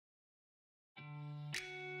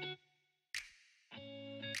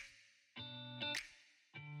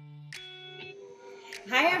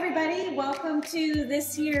Hi everybody, welcome to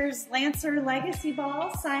this year's Lancer Legacy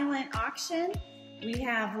Ball silent auction. We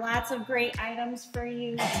have lots of great items for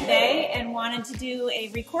you today and wanted to do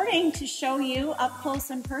a recording to show you up close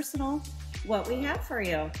and personal what we have for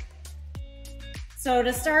you. So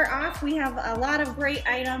to start off, we have a lot of great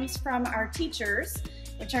items from our teachers,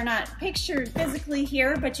 which are not pictured physically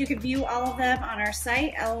here, but you can view all of them on our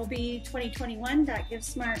site,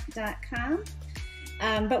 lob2021.givesmart.com.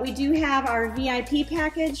 But we do have our VIP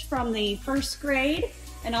package from the first grade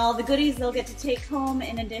and all the goodies they'll get to take home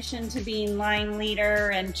in addition to being line leader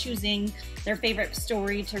and choosing their favorite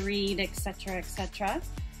story to read, etc., etc.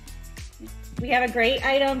 We have a great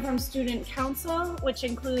item from Student Council, which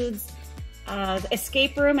includes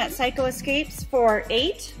escape room at Psycho Escapes for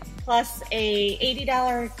 8, plus a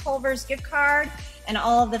 $80 Culver's gift card and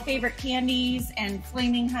all of the favorite candies and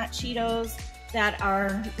flaming hot Cheetos that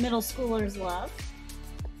our middle schoolers love.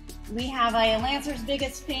 We have a Lancer's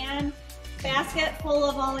Biggest Fan basket full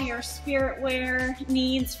of all your spirit wear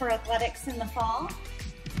needs for athletics in the fall.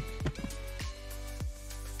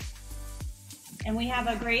 And we have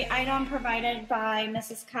a great item provided by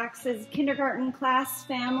Mrs. Cox's kindergarten class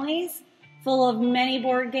families, full of many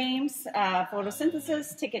board games,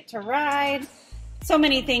 photosynthesis, Ticket to Ride, so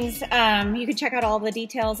many things. You can check out all the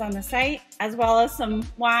details on the site, as well as some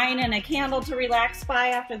wine and a candle to relax by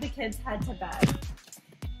after the kids head to bed.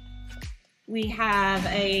 We have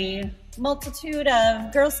a multitude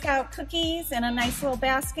of Girl Scout cookies in a nice little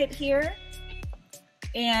basket here.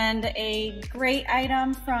 And a great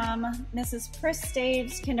item from Mrs. Chris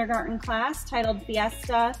Staves' kindergarten class titled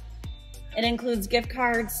Fiesta. It includes gift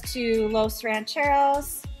cards to Los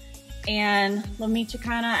Rancheros and La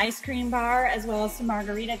Michoacana ice cream bar, as well as some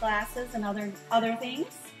margarita glasses and other things.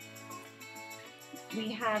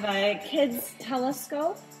 We have a kids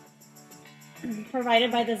telescope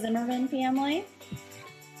provided by the Zimmerman family.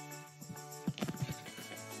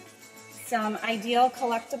 Some Ideal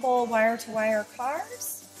collectible wire-to-wire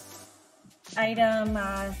cars. Item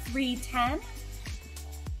 310.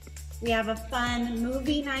 We have a fun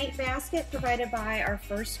movie night basket provided by our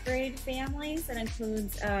first grade families. It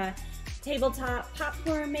includes a tabletop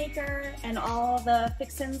popcorn maker and all the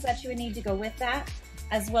fixins that you would need to go with that,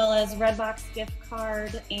 as well as Redbox gift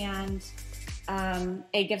card and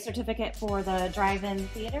a gift certificate for the drive-in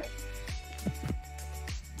theater.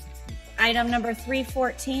 Item number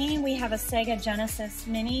 314, we have a Sega Genesis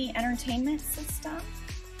Mini entertainment system.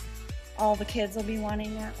 All the kids will be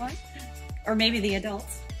wanting that one, or maybe the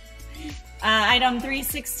adults. Item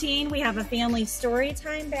 316, we have a family story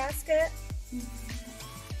time basket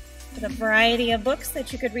with a variety of books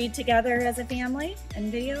that you could read together as a family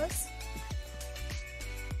and videos.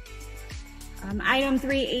 Item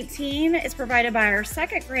 318 is provided by our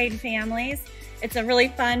second grade families. It's a really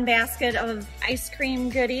fun basket of ice cream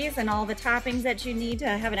goodies and all the toppings that you need to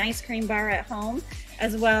have an ice cream bar at home,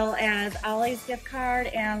 as well as Ollie's gift card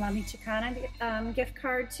and La Michoacana gift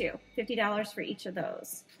card too, $50 for each of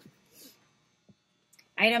those.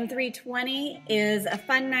 Item 320 is a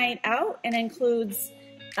fun night out and includes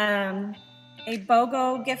a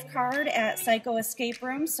BOGO gift card at Psycho Escape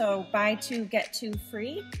Room, so buy 2, get 2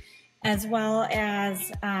 free, as well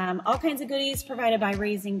as all kinds of goodies provided by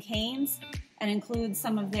Raising Cane's, and includes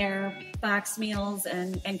some of their box meals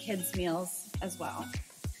and kids meals as well.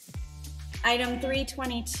 Item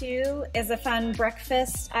 322 is a fun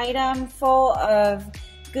breakfast item full of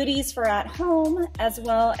goodies for at home, as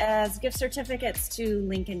well as gift certificates to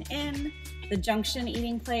Lincoln Inn, the Junction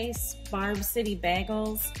Eating Place, Barb City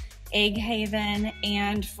Bagels, Egg Haven,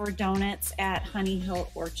 and for donuts at Honey Hill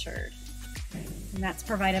Orchard. And that's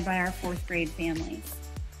provided by our 4th grade families.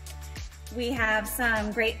 We have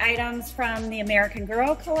some great items from the American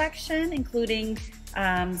Girl collection, including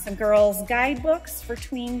some girls' guidebooks for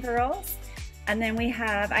tween girls. And then we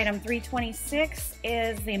have item 326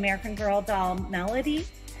 is the American Girl doll Melody,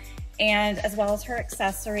 and as well as her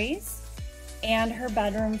accessories and her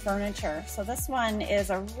bedroom furniture. So this one is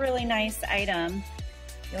a really nice item.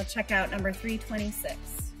 You'll check out number 326.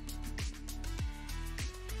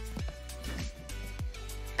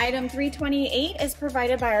 Item 328 is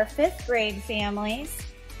provided by our 5th grade families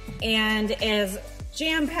and is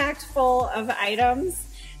jam-packed full of items.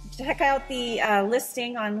 Check out the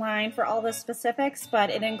listing online for all the specifics, but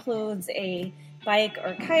it includes a bike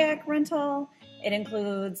or kayak rental. It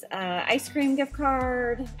includes ice cream gift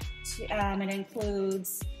card. It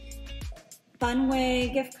includes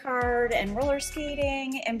Funway gift card and roller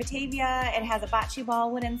skating. In Batavia, it has a bocce ball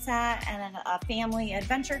wooden set and a family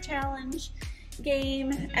adventure challenge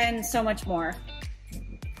game, and so much more.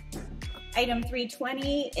 Item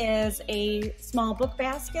 320 is a small book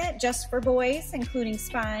basket just for boys, including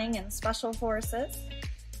spying and special forces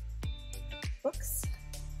books.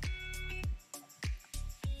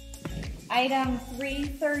 Item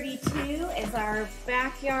 332 is our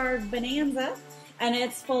backyard bonanza, and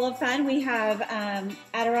it's full of fun. We have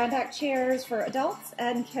Adirondack chairs for adults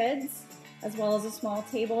and kids, as well as a small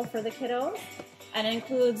table for the kiddos. And it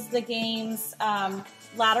includes the games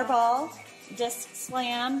ladder ball, disc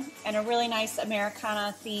slam, and a really nice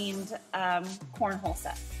Americana themed cornhole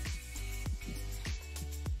set.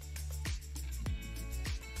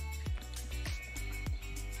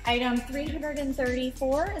 Item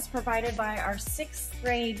 334 is provided by our 6th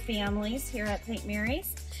grade families here at St.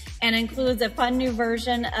 Mary's and includes a fun new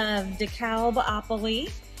version of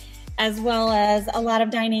DeKalb-opoly, as well as a lot of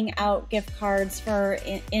dining out gift cards for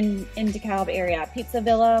in DeKalb area. Pizza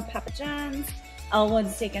Villa, Papa John's, Elwood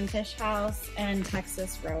Steak and Fish House, and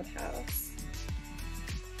Texas Roadhouse.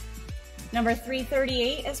 Number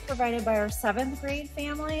 338 is provided by our 7th grade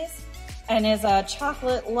families and is a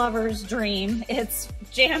chocolate lover's dream. It's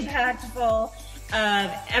jam-packed full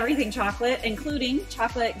of everything chocolate, including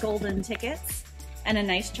chocolate golden tickets and a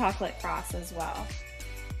nice chocolate cross as well.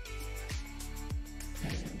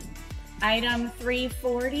 Item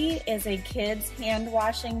 340 is a kids hand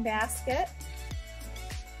washing basket.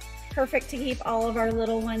 Perfect to keep all of our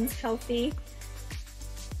little ones healthy.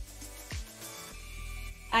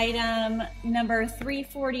 Item number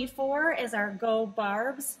 344 is our Go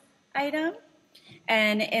Barbs item.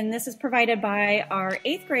 And this is provided by our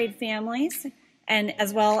 8th grade families, and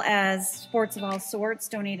as well as Sports of All Sorts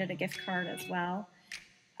donated a gift card as well.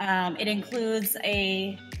 It includes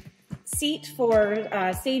a seat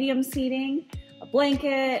for stadium seating, a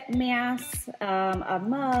blanket, mask, a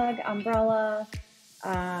mug, umbrella,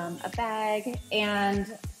 a bag,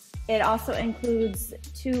 and it also includes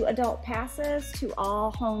 2 adult passes to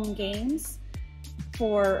all home games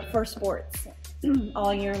for sports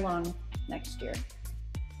all year long next year.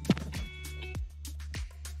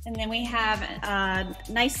 And then we have a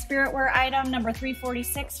nice spiritware item, number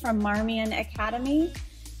 346 from Marmion Academy.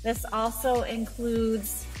 This also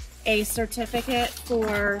includes a certificate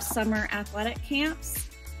for summer athletic camps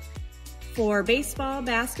for baseball,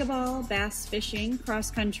 basketball, bass fishing, cross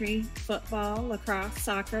country, football, lacrosse,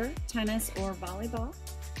 soccer, tennis, or volleyball.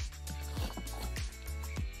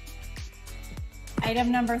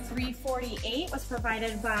 Item number 348 was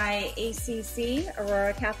provided by ACC,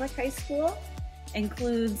 Aurora Catholic High School.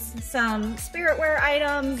 Includes some spiritware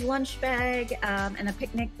items, lunch bag, and a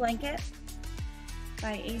picnic blanket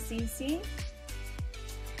by ACC.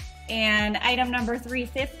 And item number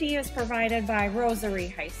 350 is provided by Rosary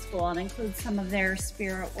High School and includes some of their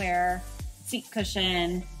spiritware, seat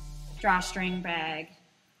cushion, drawstring bag,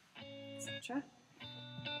 etc.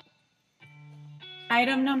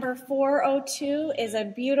 Item number 402 is a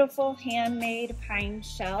beautiful handmade pine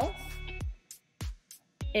shelf.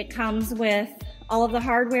 It comes with all of the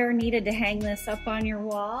hardware needed to hang this up on your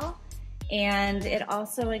wall, and it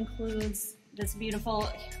also includes this beautiful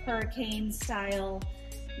hurricane style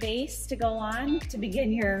base to go on to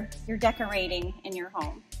begin your decorating in your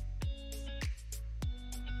home.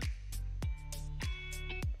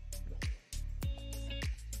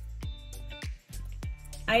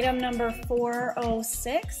 Item number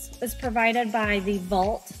 406 was provided by the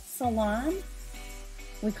Vault Salon.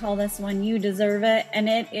 We call this one You Deserve It, and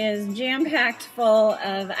it is jam-packed full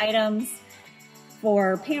of items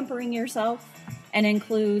for pampering yourself and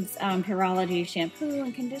includes Pureology shampoo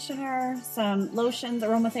and conditioner, some lotions,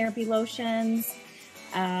 aromatherapy lotions,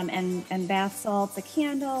 and bath salts, a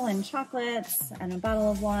candle, and chocolates, and a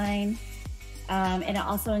bottle of wine. And it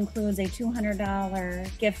also includes a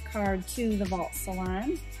 $200 gift card to the Vault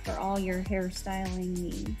Salon for all your hairstyling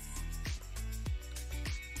needs.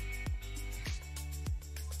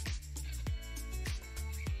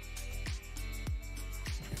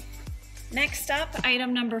 Next up,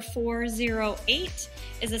 item number 408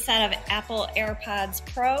 is a set of Apple AirPods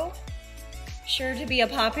Pro. Sure to be a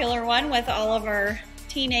popular one with all of our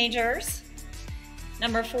teenagers.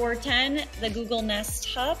 Number 410, the Google Nest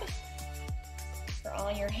Hub for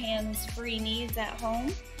all your hands-free needs at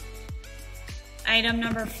home. Item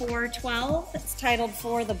number 412, it's titled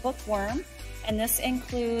For the Bookworm, and this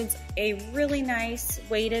includes a really nice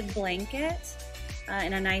weighted blanket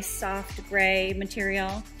in a nice soft gray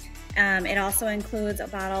material. It also includes a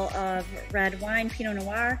bottle of red wine, Pinot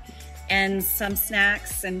Noir, and some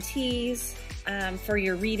snacks and teas for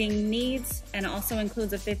your reading needs, and also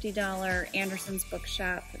includes a $50 Anderson's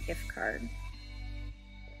Bookshop gift card.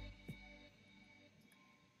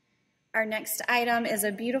 Our next item is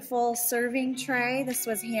a beautiful serving tray. This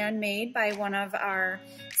was handmade by one of our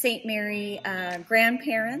St. Mary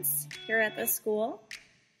grandparents here at the school.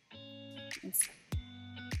 It's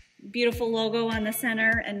beautiful logo on the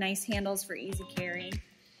center and nice handles for easy carrying.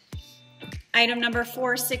 Item number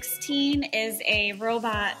 416 is a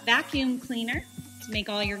robot vacuum cleaner to make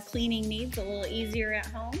all your cleaning needs a little easier at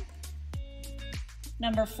home.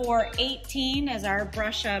 Number 418 is our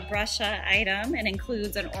Brusha item and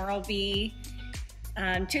includes an Oral-B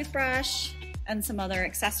toothbrush and some other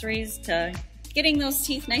accessories to getting those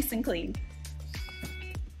teeth nice and clean.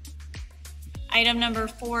 Item number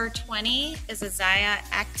 420 is a Zaya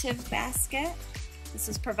Active Basket. This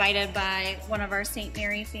is provided by one of our St.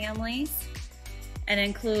 Mary families and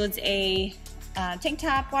includes a tank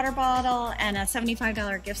top, water bottle, and a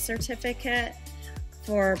 $75 gift certificate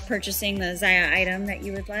for purchasing the Zaya item that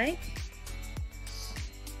you would like.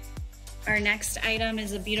 Our next item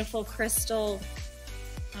is a beautiful crystal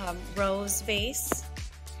rose vase.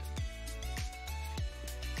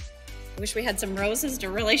 I wish we had some roses to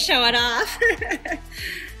really show it off.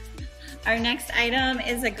 Our next item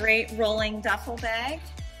is a great rolling duffel bag.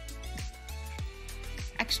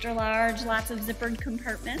 Extra large, lots of zippered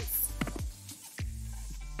compartments.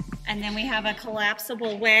 And then we have a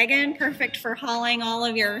collapsible wagon, perfect for hauling all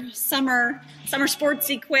of your summer sports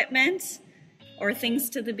equipment or things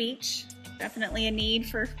to the beach. Definitely a need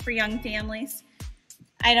for young families.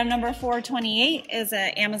 Item number 428 is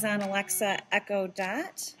an Amazon Alexa Echo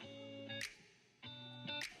Dot.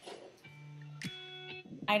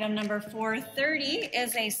 Item number 430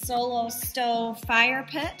 is a Solo Stove fire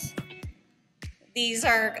pit. These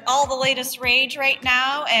are all the latest rage right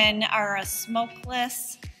now and are a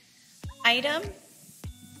smokeless item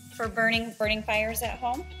for burning fires at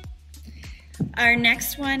home. Our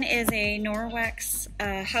next one is a Norwex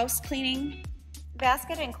house cleaning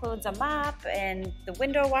basket. It includes a mop and the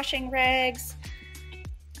window washing rags,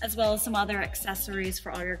 as well as some other accessories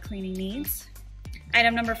for all your cleaning needs.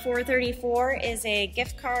 Item number 434 is a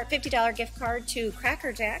gift card, $50 gift card to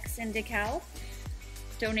Cracker Jacks in DeKalb,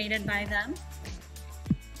 donated by them.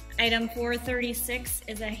 Item 436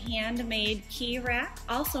 is a handmade key rack,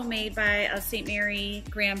 also made by a St. Mary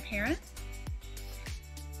grandparent.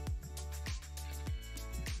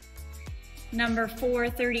 Number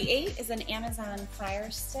 438 is an Amazon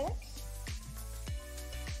Fire Stick.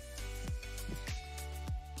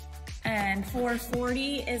 And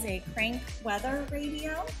 440 is a Crank weather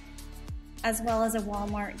radio, as well as a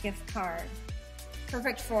Walmart gift card.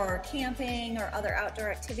 Perfect for camping or other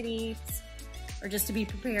outdoor activities, or just to be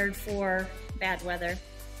prepared for bad weather.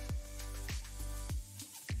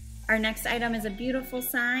 Our next item is a beautiful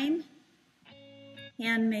sign,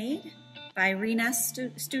 handmade by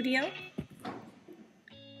Renest Studio.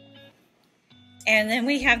 And then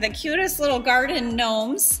we have the cutest little garden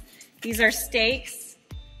gnomes. These are stakes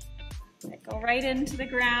that go right into the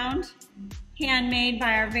ground, handmade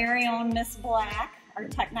by our very own Miss Black, our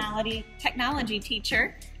technology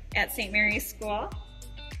teacher at St. Mary's School.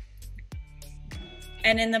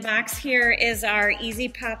 And in the box here is our easy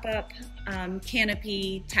pop-up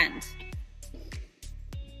canopy tent.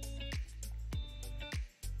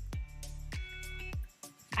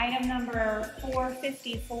 Item number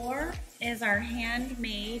 454 is our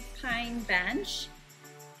handmade pine bench.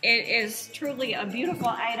 It is truly a beautiful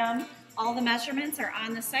item. All the measurements are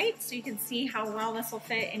on the site, so you can see how well this will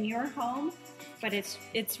fit in your home, but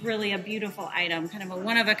it's really a beautiful item, kind of a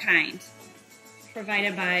one-of-a-kind,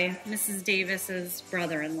 provided by Mrs. Davis's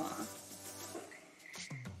brother-in-law.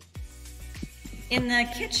 In the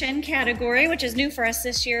kitchen category, which is new for us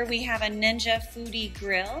this year, we have a Ninja Foodie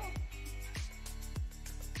Grill,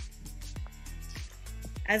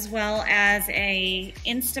 as well as a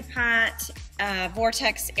Instapot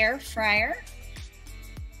Vortex air fryer.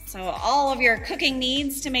 So all of your cooking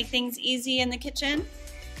needs to make things easy in the kitchen.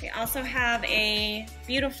 We also have a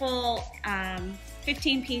beautiful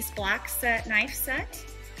 15-piece block set knife set,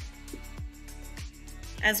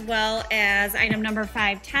 as well as item number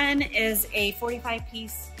 510 is a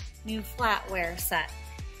 45-piece new flatware set.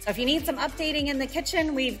 So if you need some updating in the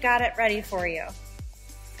kitchen, we've got it ready for you.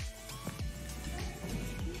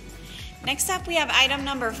 Next up, we have item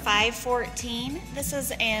number 514. This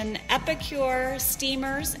is an Epicure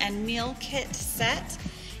steamers and meal kit set.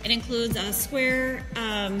 It includes a square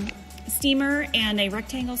steamer and a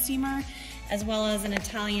rectangle steamer, as well as an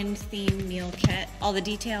Italian themed meal kit. All the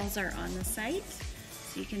details are on the site,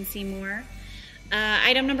 so you can see more.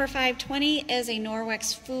 Item number 520 is a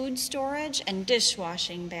Norwex food storage and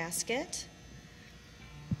dishwashing basket.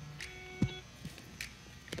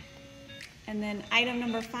 And then item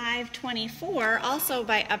number 524, also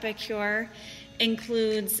by Epicure,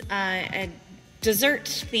 includes a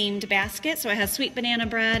dessert-themed basket. So it has sweet banana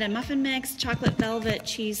bread, a muffin mix, chocolate velvet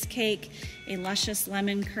cheesecake, a luscious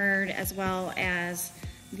lemon curd, as well as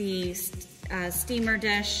the steamer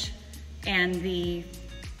dish and the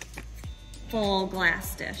full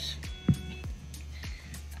glass dish.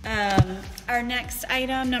 Our next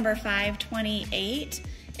item, number 528,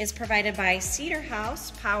 is provided by Cedar House,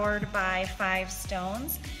 powered by 5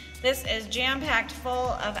 Stones. This is jam-packed full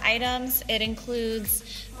of items. It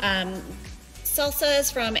includes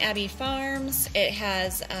salsas from Abbey Farms. It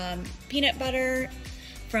has peanut butter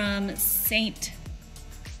from St.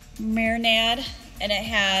 Marinade, and it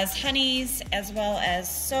has honeys as well as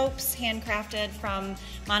soaps handcrafted from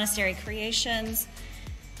Monastery Creations,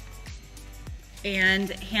 and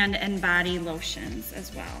hand and body lotions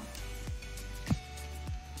as well.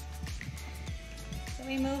 So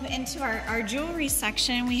we move into our jewelry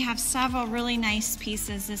section. We have several really nice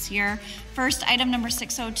pieces this year. First, item number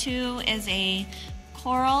 602 is a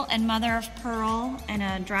coral and mother of pearl and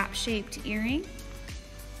a drop-shaped earring.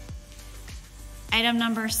 Item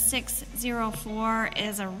number 604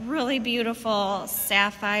 is a really beautiful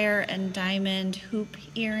sapphire and diamond hoop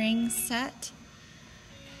earring set.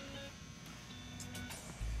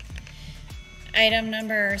 Item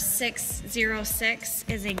number 606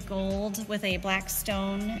 is a gold with a black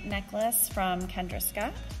stone necklace from Kendra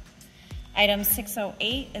Scott. Item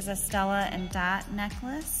 608 is a Stella and Dot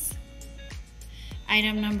necklace.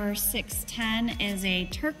 Item number 610 is a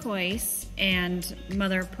turquoise and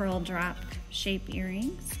mother of pearl drop shape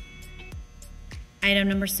earrings. Item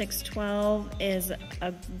number 612 is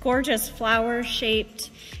a gorgeous flower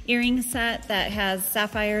shaped earring set that has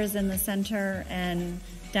sapphires in the center and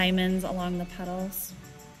diamonds along the petals.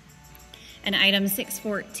 And item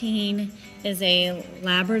 614 is a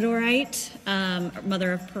labradorite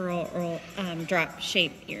mother of pearl drop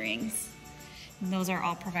shape earrings. And those are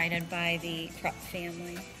all provided by the Krupp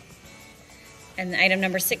family. And item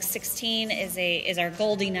number 616 is our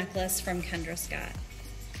Goldie necklace from Kendra Scott.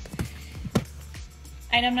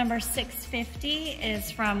 Item number 650 is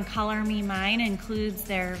from Color Me Mine, includes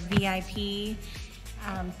their VIP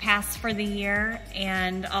pass for the year,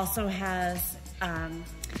 and also has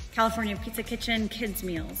California Pizza Kitchen kids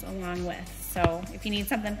meals along with. So if you need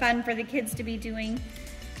something fun for the kids to be doing,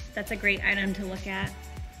 that's a great item to look at.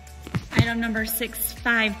 Item number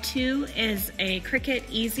 652 is a Cricut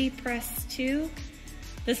Easy Press 2.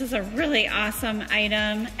 This is a really awesome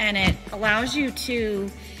item, and it allows you to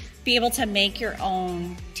be able to make your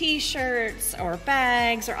own t-shirts or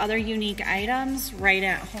bags or other unique items right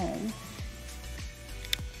at home.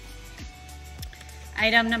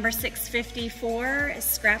 Item number 654 is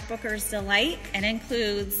Scrapbooker's Delight, and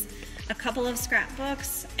includes a couple of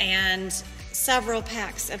scrapbooks and several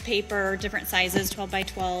packs of paper, different sizes, 12 by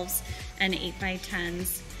 12s and 8 by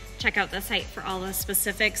 10s. Check out the site for all the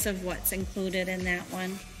specifics of what's included in that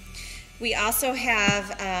one. We also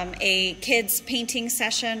have a kids painting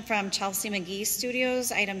session from Chelsea McGee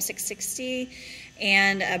Studios, item 660,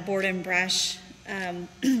 and a board and brush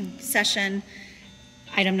session,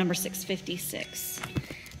 item number 656.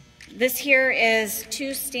 This here is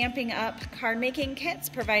 2 Stampin' Up card making kits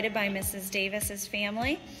provided by Mrs. Davis's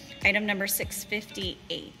family, item number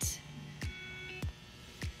 658.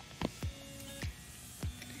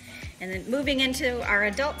 And then moving into our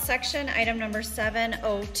adult section, item number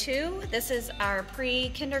 702. This is our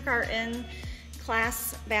pre-kindergarten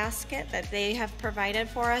class basket that they have provided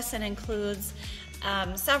for us, and includes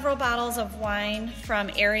several bottles of wine from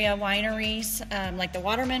area wineries, like the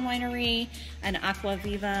Waterman Winery and Aqua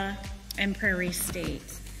Viva and Prairie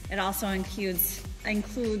State. It also includes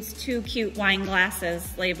 2 cute wine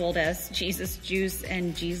glasses labeled as Jesus Juice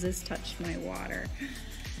and Jesus Touched My Water.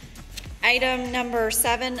 Item number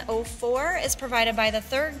 704 is provided by the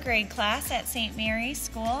 3rd grade class at St. Mary's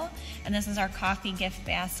School, and this is our coffee gift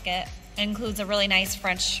basket. It includes a really nice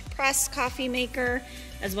French press coffee maker,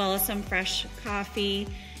 as well as some fresh coffee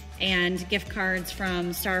and gift cards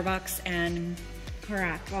from Starbucks and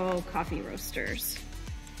Caraco coffee roasters.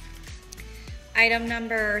 Item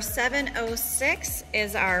number 706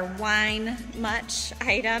 is our Wine Much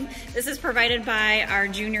item. This is provided by our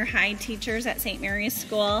junior high teachers at St. Mary's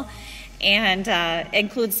School, and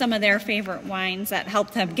includes some of their favorite wines that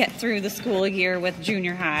help them get through the school year with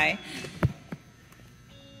junior high.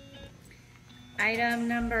 Item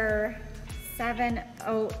number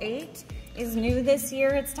 708 is new this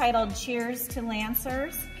year. It's titled Cheers to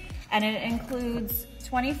Lancers, and it includes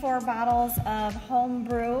 24 bottles of home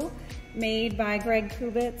brew made by Greg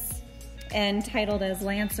Kubitz and titled as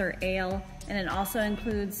Lancer Ale, and it also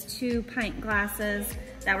includes 2 pint glasses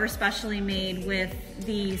that were specially made with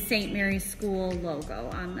the St. Mary's School logo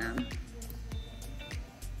on them.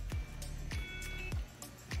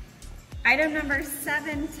 Item number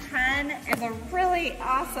 710 is a really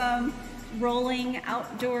awesome rolling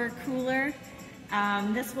outdoor cooler.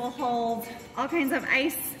 This will hold all kinds of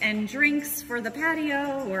ice and drinks for the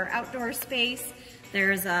patio or outdoor space.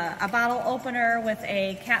 There's a bottle opener with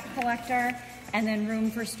a cap collector and then room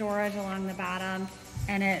for storage along the bottom,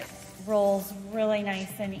 and it rolls really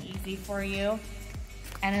nice and easy for you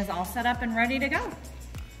and is all set up and ready to go.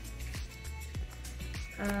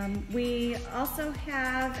 We also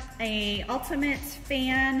have a Ultimate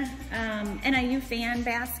Fan, NIU fan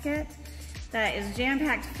basket that is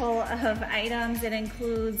jam-packed full of items. It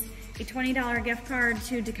includes a $20 gift card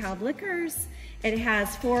to DeKalb Liquors. It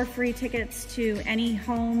has 4 free tickets to any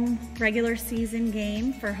home regular season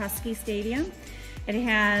game for Husky Stadium. It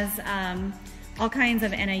has all kinds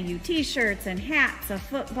of NIU t-shirts and hats, a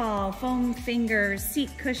football, foam fingers, seat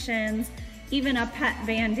cushions, even a pet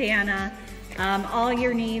bandana. All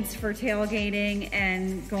your needs for tailgating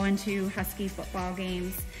and going to Husky football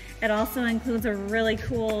games. It also includes a really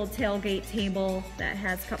cool tailgate table that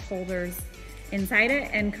has cup holders inside it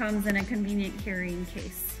and comes in a convenient carrying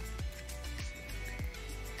case.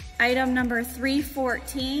 Item number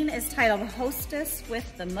 314 is titled Hostess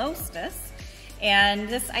with the Mostess, and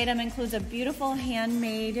this item includes a beautiful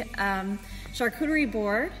handmade charcuterie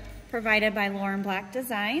board provided by Lauren Black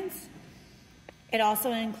Designs. It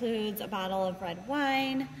also includes a bottle of red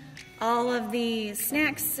wine, all of the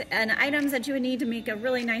snacks and items that you would need to make a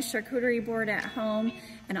really nice charcuterie board at home,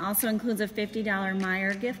 and also includes a $50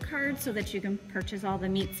 Meijer gift card so that you can purchase all the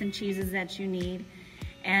meats and cheeses that you need.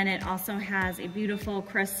 And it also has a beautiful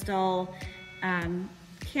crystal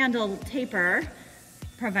candle taper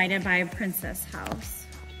provided by Princess House.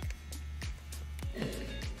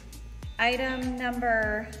 Item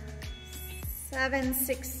number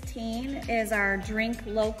 716 is our Drink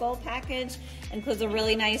Local package. Includes a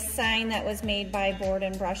really nice sign that was made by Board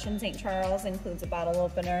and Brush in St. Charles, includes a bottle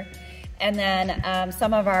opener. And then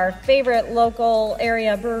some of our favorite local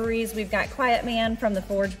area breweries. We've got Quiet Man from the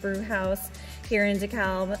Forge Brew House here in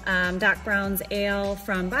DeKalb, Doc Brown's Ale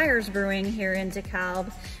from Byers Brewing here in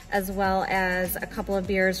DeKalb, as well as a couple of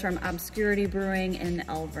beers from Obscurity Brewing in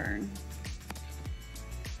Elvern.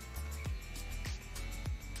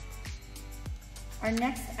 Our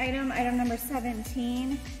next item, item number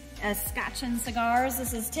 17, is Scotch and Cigars.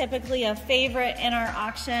 This is typically a favorite in our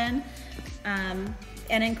auction and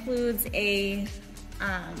includes a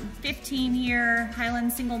 15-year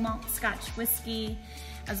Highland single malt Scotch whiskey,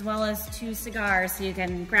 as well as 2 cigars. So you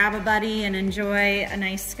can grab a buddy and enjoy a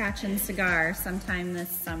nice Scotch and cigar sometime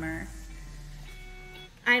this summer.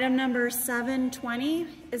 Item number 720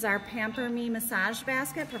 is our Pamper Me massage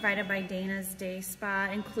basket provided by Dana's Day Spa.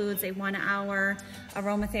 Includes a 1-hour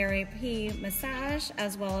aromatherapy massage,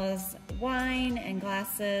 as well as wine and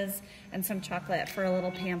glasses and some chocolate for a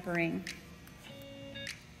little pampering.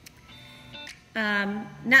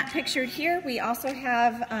 Not pictured here, we also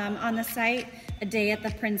have on the site a day at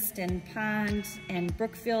the Princeton Pond and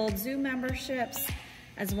Brookfield Zoo memberships,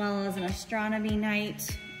 as well as an astronomy night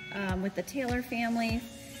with the Taylor family.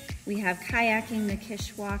 We have kayaking, the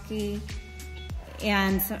Kishwaukee,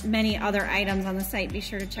 and many other items on the site. Be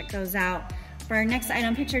sure to check those out. For our next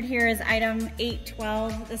item pictured here is item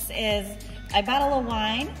 812. This is a bottle of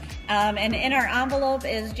wine, and in our envelope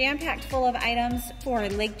is jam-packed full of items for a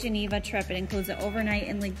Lake Geneva trip. It includes an overnight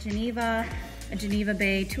in Lake Geneva, a Geneva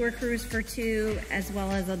Bay tour cruise for 2, as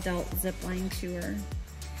well as adult zipline tour.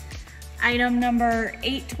 Item number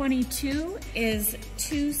 822 is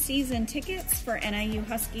 2 season tickets for NIU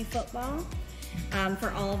Husky football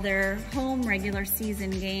for all of their home regular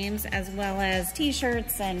season games, as well as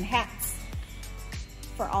t-shirts and hats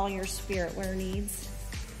for all your spirit wear needs.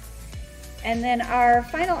 And then our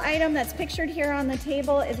final item that's pictured here on the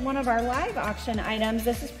table is one of our live auction items.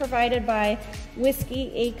 This is provided by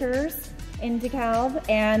Whiskey Acres in DeKalb,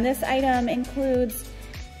 and this item includes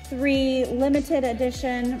 3 limited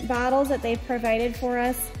edition bottles that they've provided for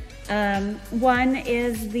us. One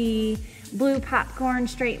is the Blue Popcorn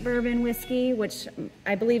Straight Bourbon Whiskey, which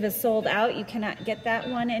I believe is sold out. You cannot get that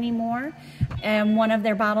one anymore. And one of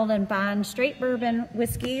their Bottled and Bond Straight Bourbon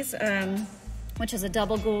Whiskeys, which is a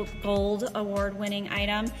double gold award-winning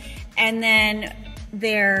item. And then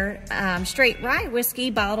their Straight Rye Whiskey,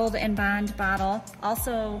 Bottled and Bond bottle,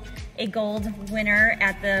 also a gold winner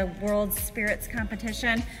at the World Spirits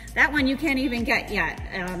Competition. That one you can't even get yet.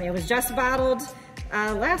 It was just bottled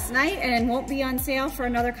last night and won't be on sale for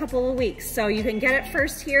another couple of weeks. So you can get it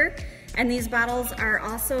first here And these bottles are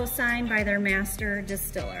also signed by their master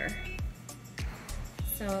distiller.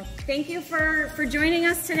 So thank you for joining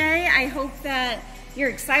us today. I hope that you're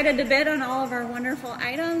excited to bid on all of our wonderful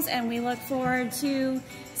items, and we look forward to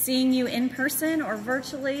seeing you in person or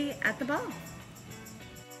virtually at the ball.